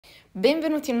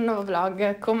Benvenuti in un nuovo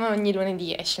vlog. Come ogni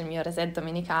lunedì esce il mio reset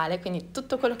domenicale, quindi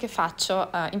tutto quello che faccio,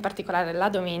 in particolare la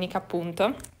domenica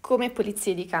appunto, come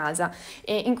pulizie di casa.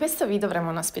 E in questo video avremo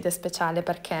un ospite speciale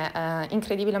perché,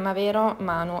 incredibile ma vero,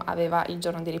 Manu aveva il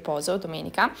giorno di riposo,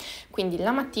 domenica, quindi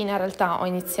la mattina in realtà ho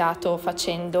iniziato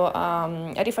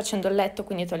rifacendo il letto,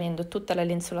 quindi togliendo tutte le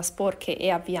lenzuola sporche e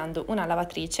avviando una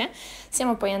lavatrice.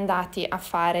 Siamo poi andati a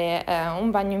fare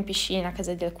un bagno in piscina a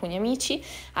casa di alcuni amici,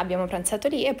 abbiamo pranzato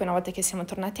lì e poi una volta che siamo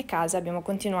tornati a casa abbiamo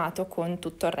continuato con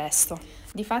tutto il resto.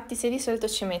 Difatti, se di solito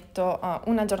ci metto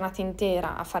una giornata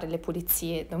intera a fare le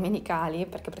pulizie domenicali,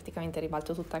 perché praticamente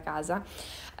ribalto tutta casa,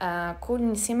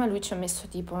 insieme a lui ci ho messo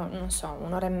tipo, non so,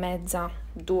 un'ora e mezza,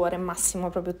 2 ore massimo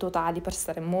proprio totali per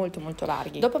stare molto molto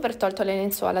larghi. Dopo aver tolto le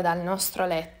lenzuola dal nostro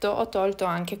letto, ho tolto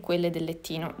anche quelle del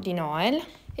lettino di Noel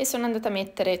e sono andata a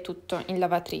mettere tutto in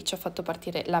lavatrice. Ho fatto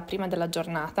partire la prima della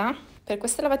giornata. Per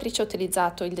questa lavatrice ho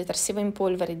utilizzato il detersivo in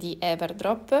polvere di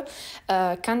Everdrop,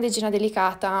 candeggina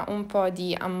delicata, un po'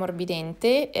 di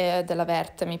ammorbidente della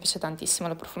Vert, mi piace tantissimo,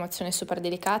 la profumazione è super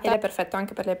delicata ed è perfetto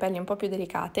anche per le pelli un po' più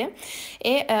delicate,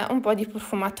 e un po' di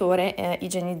profumatore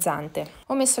igienizzante.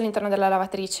 Ho messo all'interno della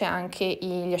lavatrice anche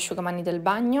gli asciugamani del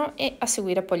bagno e a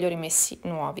seguire poi li ho rimessi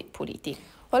nuovi, puliti.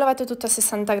 Ho lavato tutto a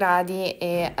 60 gradi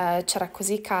e c'era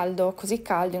così caldo,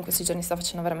 in questi giorni sta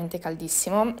facendo veramente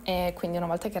caldissimo, e quindi una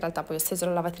volta che in realtà poi ho steso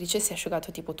la lavatrice si è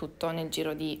asciugato tipo tutto nel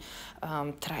giro di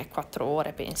 3-4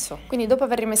 ore penso. Quindi dopo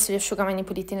aver rimesso gli asciugamani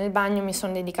puliti nel bagno mi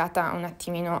sono dedicata un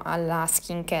attimino alla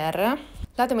skincare.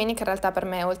 La domenica in realtà per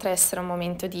me, oltre ad essere un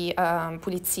momento di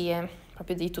pulizie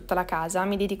proprio di tutta la casa,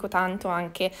 mi dedico tanto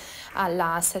anche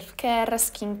alla self-care,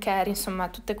 skincare, insomma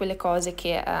tutte quelle cose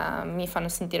che mi fanno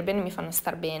sentire bene, mi fanno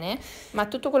star bene, ma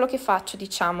tutto quello che faccio,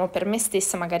 diciamo, per me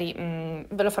stessa magari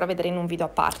ve lo farò vedere in un video a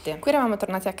parte. Qui eravamo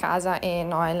tornati a casa e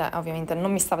Noel ovviamente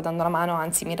non mi stava dando la mano,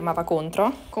 anzi mi remava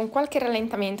contro. Con qualche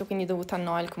rallentamento, quindi dovuto a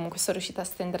Noel, comunque sono riuscita a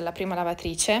stendere la prima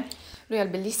lavatrice. Lui ha il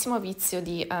bellissimo vizio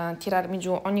di tirarmi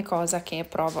giù ogni cosa che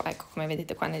provo, ecco come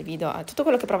vedete qua nel video, tutto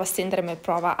quello che prova a stendermi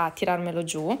prova a tirarmelo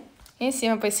giù. E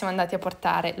insieme poi siamo andati a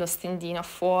portare lo stendino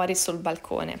fuori sul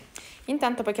balcone.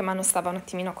 Intanto poi che Manu stava un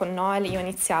attimino con Noel, io ho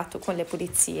iniziato con le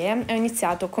pulizie e ho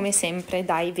iniziato come sempre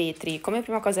dai vetri. Come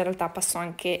prima cosa in realtà passo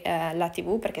anche la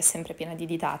TV perché è sempre piena di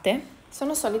ditate.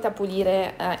 Sono solita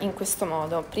pulire in questo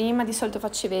modo: prima di solito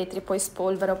faccio i vetri, poi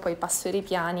spolvero, poi passo i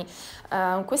ripiani.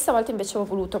 Questa volta invece ho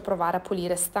voluto provare a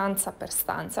pulire stanza per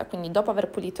stanza, quindi dopo aver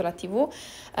pulito la TV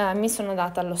mi sono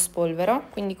data allo spolvero,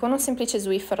 quindi con un semplice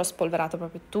Swiffer ho spolverato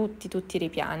proprio tutti i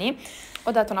ripiani.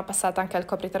 Ho dato una passata anche al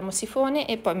copritermosifone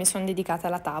e poi mi sono dedicata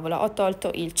alla tavola. Ho tolto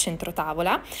il centro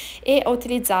tavola e ho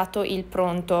utilizzato il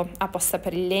pronto apposta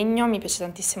per il legno. Mi piace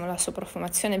tantissimo la sua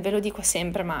profumazione, ve lo dico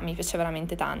sempre, ma mi piace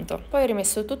veramente tanto. Poi ho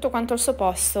rimesso tutto quanto al suo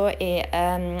posto e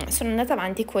sono andata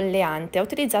avanti con le ante. Ho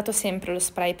utilizzato sempre lo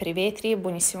spray per i vetri,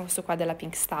 buonissimo questo qua della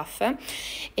Pink Stuff,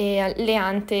 e le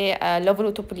ante l'ho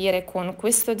voluto pulire con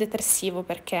questo detersivo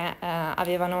perché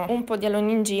avevano un po' di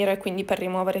aloni in giro e quindi per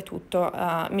rimuovere tutto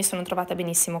mi sono trovata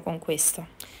benissimo con questo.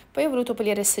 Poi ho voluto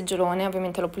pulire il seggiolone,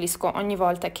 ovviamente lo pulisco ogni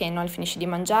volta che Noel finisce di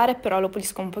mangiare, però lo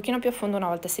pulisco un pochino più a fondo una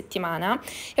volta a settimana,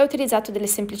 e ho utilizzato delle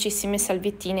semplicissime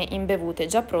salviettine imbevute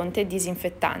già pronte,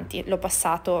 disinfettanti. L'ho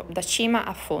passato da cima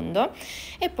a fondo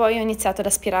e poi ho iniziato ad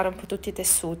aspirare un po' tutti i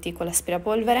tessuti con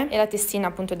l'aspirapolvere e la testina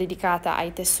appunto dedicata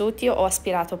ai tessuti. Ho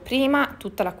aspirato prima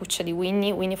tutta la cuccia di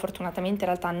Winnie. Winnie fortunatamente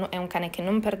in realtà è un cane che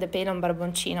non perde pelo, è un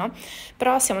barboncino,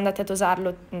 però siamo andati ad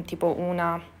usarlo tipo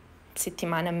una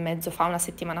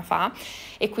settimana fa,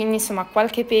 e quindi insomma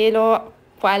qualche pelo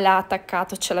qua e là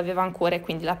attaccato ce l'aveva ancora e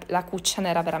quindi la cuccia ne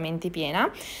era veramente piena.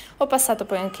 Ho passato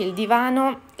poi anche il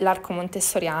divano, l'arco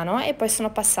montessoriano e poi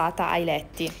sono passata ai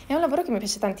letti. È un lavoro che mi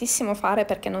piace tantissimo fare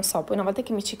perché non so, poi una volta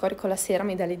che mi ci corico la sera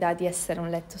mi dà l'idea di essere un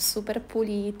letto super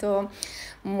pulito,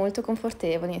 molto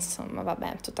confortevole, insomma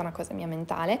vabbè, tutta una cosa mia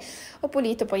mentale. Ho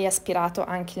pulito, poi aspirato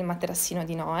anche il materassino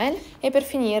di Noel e per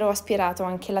finire ho aspirato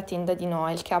anche la tenda di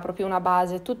Noel, che ha proprio una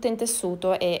base tutta in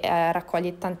tessuto e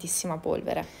raccoglie tantissima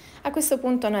polvere. A questo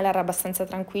punto Noel era abbastanza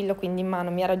tranquillo, quindi in mano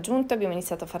mi ha raggiunto e abbiamo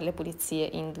iniziato a fare le pulizie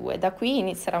in due. Da qui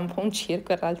inizierà un po' un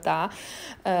circo in realtà,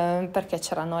 perché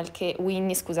c'era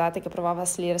Winnie, scusate, che provava a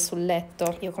salire sul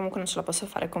letto. Io comunque non ce la posso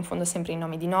fare, confondo sempre i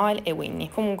nomi di Noel e Winnie.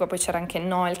 Comunque poi c'era anche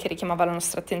Noel che richiamava la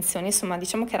nostra attenzione, insomma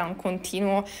diciamo che era un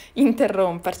continuo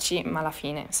interromperci, ma alla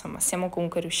fine insomma siamo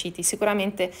comunque riusciti.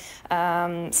 Sicuramente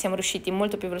siamo riusciti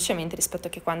molto più velocemente rispetto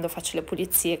a che quando faccio le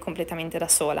pulizie completamente da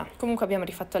sola. Comunque abbiamo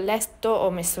rifatto il letto,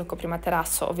 ho messo il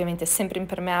coprimaterasso, ovviamente sempre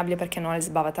impermeabile perché Noel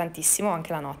sbava tantissimo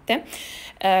anche la notte.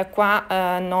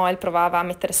 Qua Noel provava a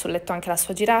mettere sul letto anche la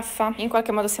sua giraffa, in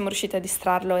qualche modo siamo riusciti a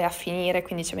distrarlo e a finire,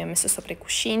 quindi ci abbiamo messo sopra i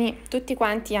cuscini, tutti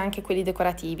quanti, anche quelli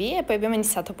decorativi, e poi abbiamo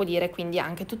iniziato a pulire quindi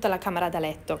anche tutta la camera da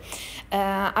letto.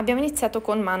 Abbiamo iniziato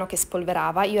con mano che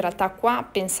spolverava, io in realtà qua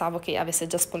pensavo che avesse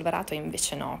già spolverato e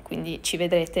invece no, quindi ci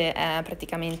vedrete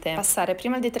praticamente passare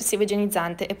prima il detersivo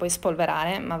igienizzante e poi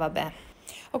spolverare, ma vabbè.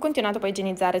 Ho continuato poi a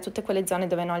igienizzare tutte quelle zone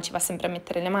dove Noel ci va sempre a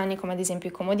mettere le mani, come ad esempio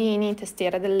i comodini,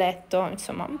 testiere del letto,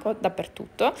 insomma un po'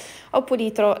 dappertutto. Ho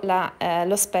pulito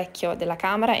lo specchio della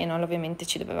camera e Noel ovviamente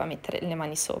ci doveva mettere le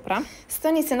mani sopra. Sto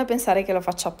iniziando a pensare che lo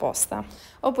faccio apposta.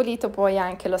 Ho pulito poi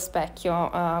anche lo specchio,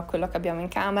 quello che abbiamo in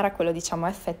camera, quello diciamo a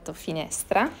effetto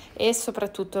finestra, e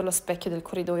soprattutto lo specchio del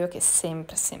corridoio che è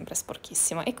sempre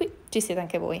sporchissimo. E qui ci siete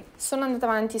anche voi. Sono andata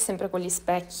avanti sempre con gli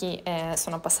specchi,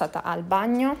 sono passata al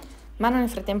bagno. Mano nel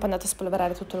frattempo è andato a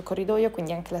spolverare tutto il corridoio,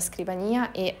 quindi anche la scrivania,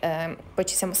 e poi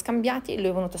ci siamo scambiati, lui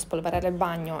è venuto a spolverare il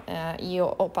bagno, io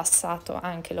ho passato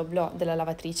anche l'oblò della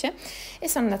lavatrice e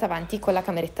sono andata avanti con la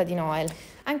cameretta di Noel.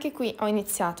 Anche qui ho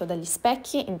iniziato dagli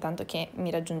specchi, intanto che mi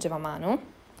raggiungeva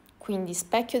mano. Quindi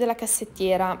specchio della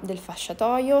cassettiera del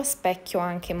fasciatoio, specchio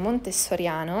anche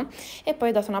montessoriano, e poi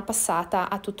ho dato una passata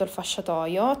a tutto il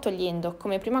fasciatoio, togliendo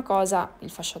come prima cosa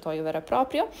il fasciatoio vero e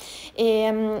proprio,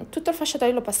 e tutto il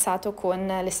fasciatoio l'ho passato con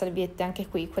le salviette, anche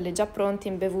qui quelle già pronte,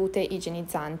 imbevute,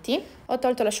 igienizzanti. Ho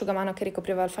tolto l'asciugamano che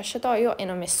ricopriva il fasciatoio e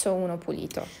ne ho messo uno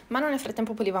pulito. Mano nel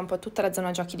frattempo puliva un po' tutta la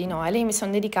zona giochi di Noel e mi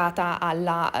sono dedicata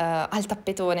al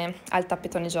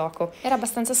tappetone gioco. Era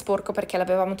abbastanza sporco perché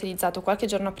l'avevamo utilizzato qualche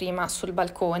giorno prima sul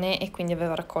balcone e quindi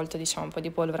avevo raccolto diciamo un po' di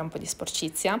polvere, un po' di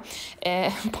sporcizia.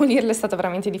 Pulirlo è stato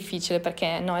veramente difficile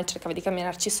perché Noel cercava di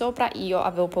camminarci sopra, io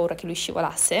avevo paura che lui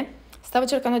scivolasse. Stavo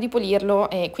cercando di pulirlo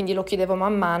e quindi lo chiudevo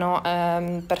man mano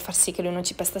per far sì che lui non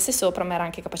ci pestasse sopra, ma era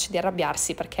anche capace di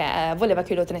arrabbiarsi perché voleva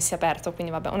che io lo tenessi aperto, quindi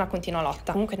vabbè, una continua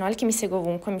lotta. Comunque Noel che mi segue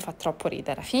ovunque mi fa troppo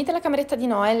ridere. Finita la cameretta di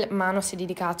Noel, Mano si è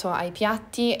dedicato ai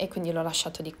piatti e quindi l'ho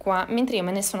lasciato di qua, mentre io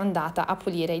me ne sono andata a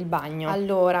pulire il bagno.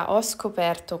 Allora, ho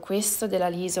scoperto questo della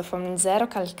Lisofom zero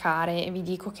calcare e vi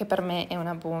dico che per me è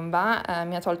una bomba.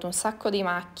 Mi ha tolto un sacco di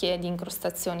macchie, di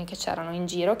incrostazioni che c'erano in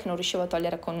giro, che non riuscivo a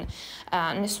togliere con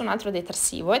nessun altro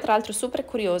detersivo, e tra l'altro super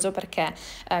curioso perché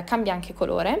cambia anche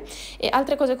colore. E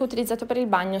altre cose che ho utilizzato per il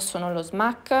bagno sono lo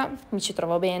smack, mi ci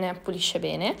trovo bene, pulisce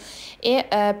bene, e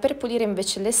per pulire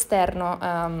invece l'esterno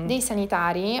dei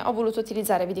sanitari ho voluto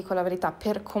utilizzare, vi dico la verità,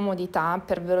 per comodità,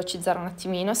 per velocizzare un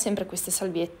attimino, sempre queste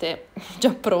salviette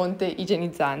già pronte,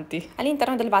 igienizzanti.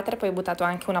 All'interno del water poi ho buttato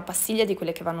anche una pastiglia di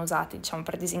quelle che vanno usate, diciamo,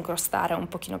 per disincrostare un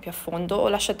pochino più a fondo. Ho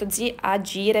lasciato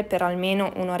agire per almeno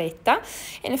un'oretta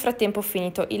e nel frattempo ho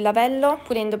finito il lavello,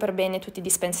 pulendo per bene tutti i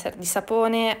dispenser di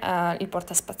sapone, il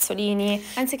portaspazzolini.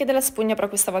 Anziché della spugna però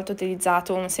questa volta ho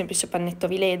utilizzato un semplice pannetto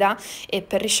Vileda e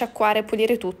per risciacquare e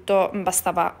pulire tutto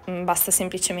basta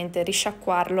semplicemente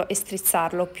risciacquarlo e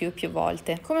strizzarlo più e più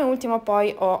volte. Come ultimo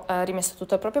poi ho rimesso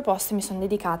tutto al proprio posto e mi sono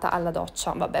dedicata alla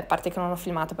doccia. Vabbè, a parte che non ho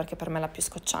filmato perché per me è la più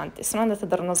scocciante. Sono andata a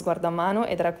dare uno sguardo a Mano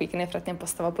ed era qui che nel frattempo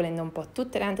stavo pulendo un po'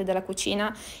 tutte le ante della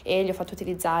cucina e gli ho fatto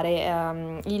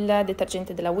utilizzare il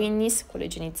detergente della Winnie's, quello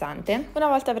igienizzante. Una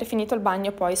volta aver finito il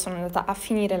bagno poi sono andata a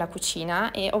finire la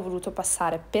cucina e ho voluto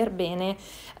passare per bene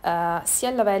sia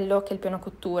il lavello che il piano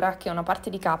cottura, che è una parte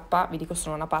di K, vi dico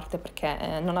solo una parte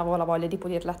perché non avevo la voglia di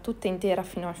pulirla tutta intera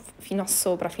fino a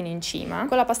sopra, fino in cima,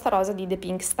 con la pasta rosa di The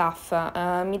Pink Stuff.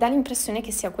 Mi dà l'impressione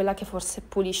che sia quella che forse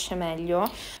pulisce meglio.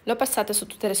 L'ho passata su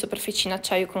tutte le superfici in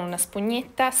acciaio con una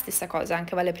spugnetta, stessa cosa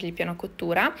anche vale per il piano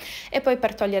cottura, e poi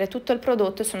per togliere tutto il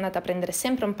prodotto sono andata a prendere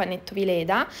sempre un pannetto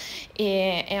Vileda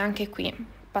e anche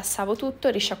qui passavo tutto,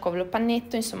 risciacquavo il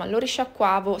pannetto, insomma lo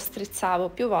risciacquavo, strizzavo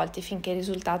più volte finché il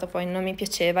risultato poi non mi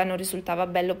piaceva, non risultava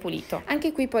bello pulito.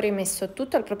 Anche qui poi ho rimesso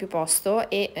tutto al proprio posto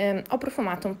e ho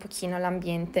profumato un pochino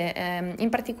l'ambiente, in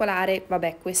particolare,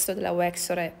 vabbè, questo della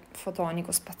Waxore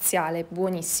fotonico spaziale,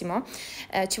 buonissimo.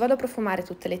 Ci vado a profumare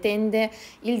tutte le tende,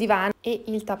 il divano e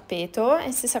il tappeto,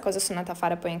 e stessa cosa sono andata a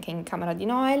fare poi anche in camera di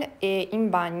Noel e in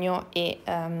bagno e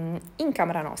in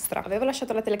camera nostra. Avevo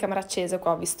lasciato la telecamera accesa,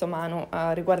 qua ho visto Manu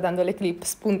riguardando le clip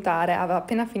spuntare, aveva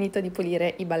appena finito di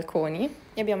pulire i balconi.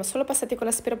 Li abbiamo solo passati con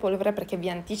l'aspirapolvere perché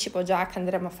vi anticipo già che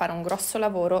andremo a fare un grosso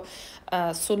lavoro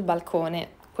sul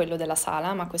balcone quello della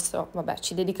sala, ma questo vabbè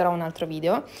ci dedicherò un altro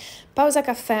video. Pausa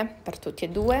caffè per tutti e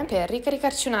due per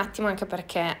ricaricarci un attimo, anche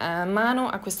perché Manu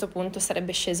a questo punto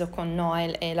sarebbe sceso con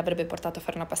Noel e l'avrebbe portato a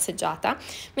fare una passeggiata,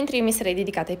 mentre io mi sarei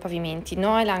dedicata ai pavimenti.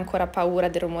 Noel ha ancora paura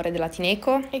del rumore della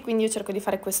Tineco e quindi io cerco di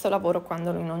fare questo lavoro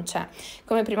quando lui non c'è.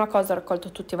 Come prima cosa ho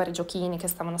raccolto tutti i vari giochini che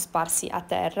stavano sparsi a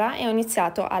terra e ho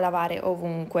iniziato a lavare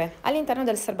ovunque. All'interno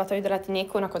del serbatoio della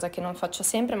Tineco, una cosa che non faccio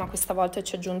sempre, ma questa volta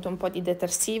ci ho aggiunto un po' di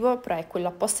detersivo, però è quello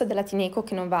apposta della Tineco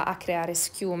che non va a creare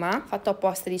schiuma, fatto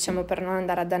apposta diciamo per non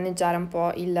andare a danneggiare un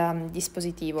po' il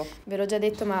dispositivo. Ve l'ho già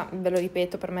detto ma ve lo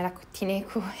ripeto, per me la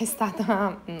Tineco è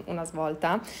stata una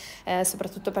svolta,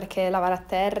 soprattutto perché lavare a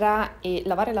terra e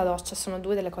lavare la doccia sono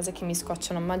due delle cose che mi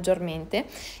scocciano maggiormente.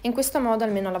 In questo modo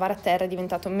almeno lavare a terra è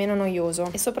diventato meno noioso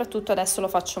e soprattutto adesso lo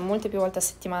faccio molte più volte a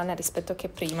settimana rispetto che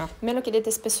prima. Me lo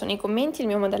chiedete spesso nei commenti, il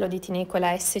mio modello di Tineco è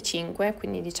la S5,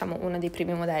 quindi diciamo uno dei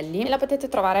primi modelli, e la potete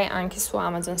trovare anche su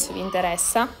Amazon se vi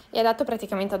interessa. È adatto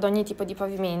praticamente ad ogni tipo di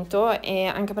pavimento, e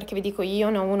anche perché vi dico io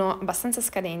ne ho uno abbastanza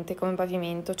scadente come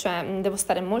pavimento, cioè devo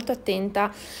stare molto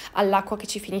attenta all'acqua che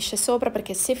ci finisce sopra,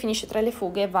 perché se finisce tra le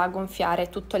fughe va a gonfiare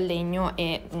tutto il legno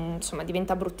e insomma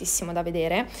diventa bruttissimo da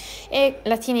vedere. E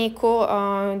la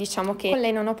Tineco diciamo che con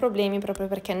lei non ho problemi proprio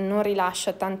perché non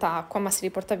rilascia tanta acqua ma si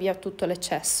riporta via tutto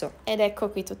l'eccesso. Ed ecco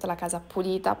qui tutta la casa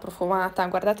pulita, profumata,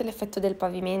 guardate l'effetto del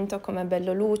pavimento come è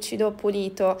bello lucido,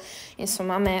 pulito,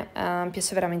 insomma a me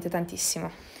piace veramente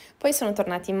tantissimo. Poi sono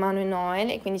tornati Manu e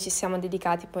Noel e quindi ci siamo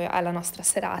dedicati poi alla nostra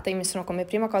serata. Io mi sono come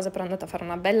prima cosa però andata a fare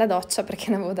una bella doccia perché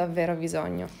ne avevo davvero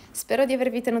bisogno. Spero di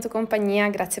avervi tenuto compagnia,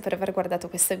 grazie per aver guardato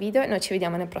questo video e noi ci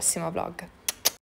vediamo nel prossimo vlog.